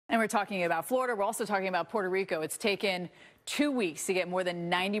And we're talking about Florida. We're also talking about Puerto Rico. It's taken 2 weeks to get more than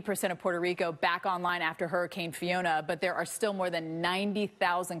 90% of Puerto Rico back online after Hurricane Fiona, but there are still more than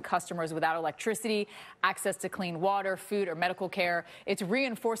 90,000 customers without electricity, access to clean water, food, or medical care. It's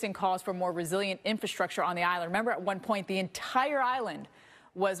reinforcing calls for more resilient infrastructure on the island. Remember, at one point, the entire island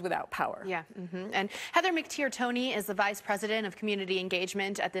was without power. Yeah. And Heather McTeer Toney is the Vice President of Community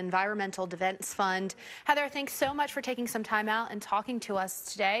Engagement at the Environmental Defense Fund. Heather, thanks so much for taking some time out and talking to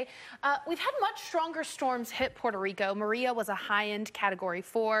us today. We've had much stronger storms hit Puerto Rico. Maria was a high-end Category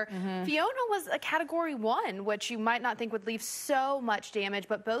 4. Fiona was a Category 1, which you might not think would leave so much damage,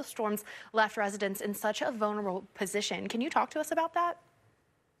 but both storms left residents in such a vulnerable position. Can you talk to us about that?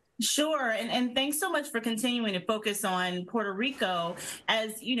 Sure. And thanks so much for continuing to focus on Puerto Rico.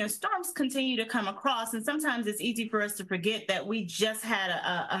 As you know, storms continue to come across, and sometimes it's easy for us to forget that we just had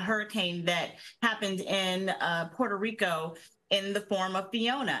a hurricane that happened in Puerto Rico in the form of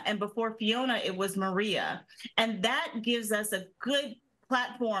Fiona. And before Fiona, it was Maria. And that gives us a good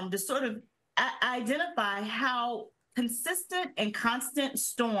platform to sort of identify how consistent and constant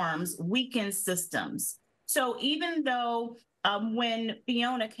storms weaken systems. So even though when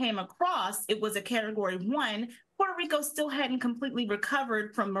Fiona came across, it was a Category 1, Puerto Rico still hadn't completely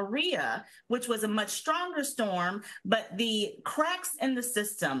recovered from Maria, which was a much stronger storm, but the cracks in the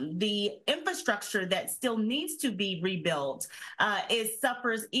system, the infrastructure that still needs to be rebuilt,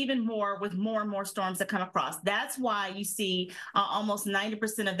 suffers even more with more and more storms that come across. That's why you see almost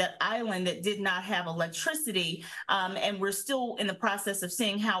 90% of that island that did not have electricity, and we're still in the process of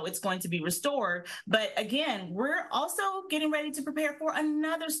seeing how it's going to be restored. But again, we're also getting ready to prepare for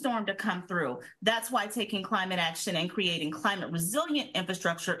another storm to come through. That's why taking climate action and creating climate resilient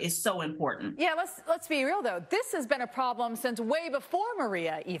infrastructure is so important. Yeah, let's be real though. This has been a problem since way before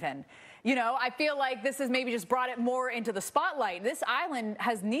Maria even. You know, I feel like this has maybe just brought it more into the spotlight. This island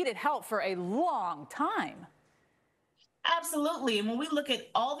has needed help for a long time. Absolutely. And when we look at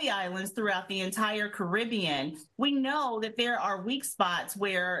all the islands throughout the entire Caribbean, we know that there are weak spots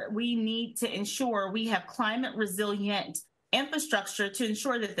where we need to ensure we have climate resilient infrastructure to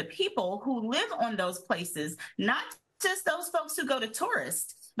ensure that the people who live on those places, not just those folks who go to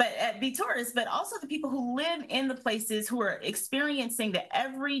tourists, but also the people who live in the places who are experiencing the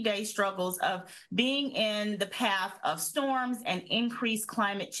everyday struggles of being in the path of storms and increased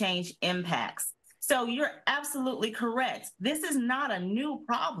climate change impacts. So you're absolutely correct. This is not a new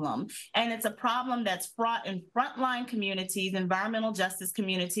problem, and it's a problem that's fraught in frontline communities, environmental justice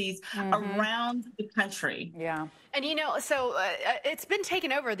communities around the country. Yeah. And you know, so it's been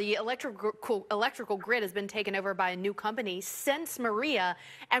taken over. The electrical grid has been taken over by a new company since Maria,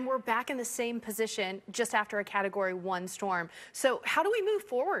 and we're back in the same position just after a Category 1 storm. So how do we move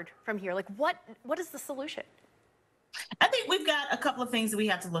forward from here? Like, what is the solution? I think we've got a couple of things that we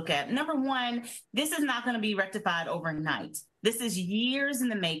have to look at. Number one, this is not going to be rectified overnight. This is years in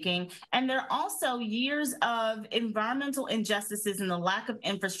the making, and there are also years of environmental injustices and the lack of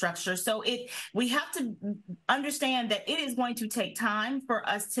infrastructure. So we have to understand that it is going to take time for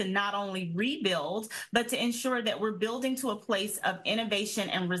us to not only rebuild, but to ensure that we're building to a place of innovation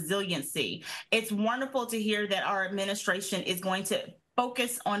and resiliency. It's wonderful to hear that our administration is going to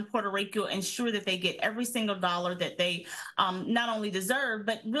focus on Puerto Rico, ensure that they get every single dollar that they not only deserve,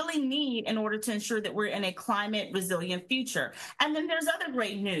 but really need in order to ensure that we're in a climate resilient future. And then there's other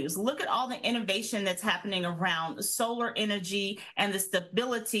great news. Look at all the innovation that's happening around solar energy and the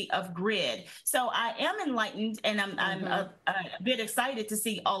stability of grid. So I am enlightened, and I'm a bit excited to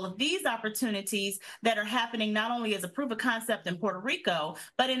see all of these opportunities that are happening not only as a proof of concept in Puerto Rico,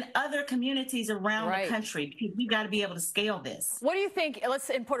 but in other communities around the country, because we've got to be able to scale this. What do you think? Let's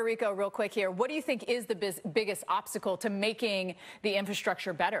in Puerto Rico real quick here. What do you think is the biggest obstacle to making the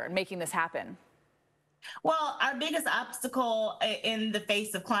infrastructure better and making this happen? Well, our biggest obstacle in the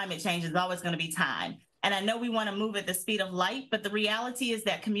face of climate change is always going to be time. And I know we want to move at the speed of light, but the reality is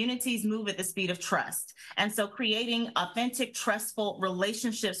that communities move at the speed of trust. And so creating authentic, trustful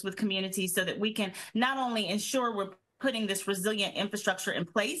relationships with communities so that we can not only ensure we're putting this resilient infrastructure in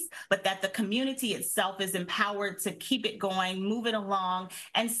place, but that the community itself is empowered to keep it going, move it along,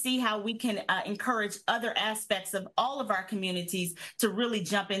 and see how we can encourage other aspects of all of our communities to really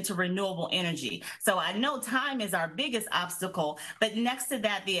jump into renewable energy. So I know time is our biggest obstacle, but next to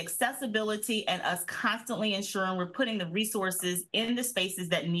that, the accessibility and us constantly ensuring we're putting the resources in the spaces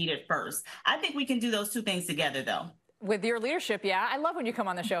that need it first. I think we can do those two things together, though. With your leadership, yeah. I love when you come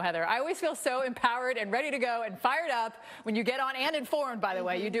on the show, Heather. I always feel so empowered and ready to go and fired up when you get on, and informed, by the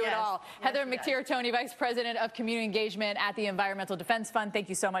way. You do it all. Yes, Heather McTeer, Toney, Vice President of Community Engagement at the Environmental Defense Fund. Thank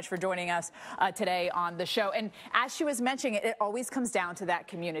you so much for joining us today on the show. And as she was mentioning, it always comes down to that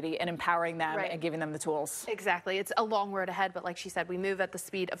community and empowering them and giving them the tools. Exactly. It's a long road ahead, but like she said, we move at the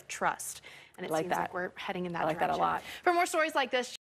speed of trust. And it seems like we're heading in that direction. I like that a lot. For more stories like this,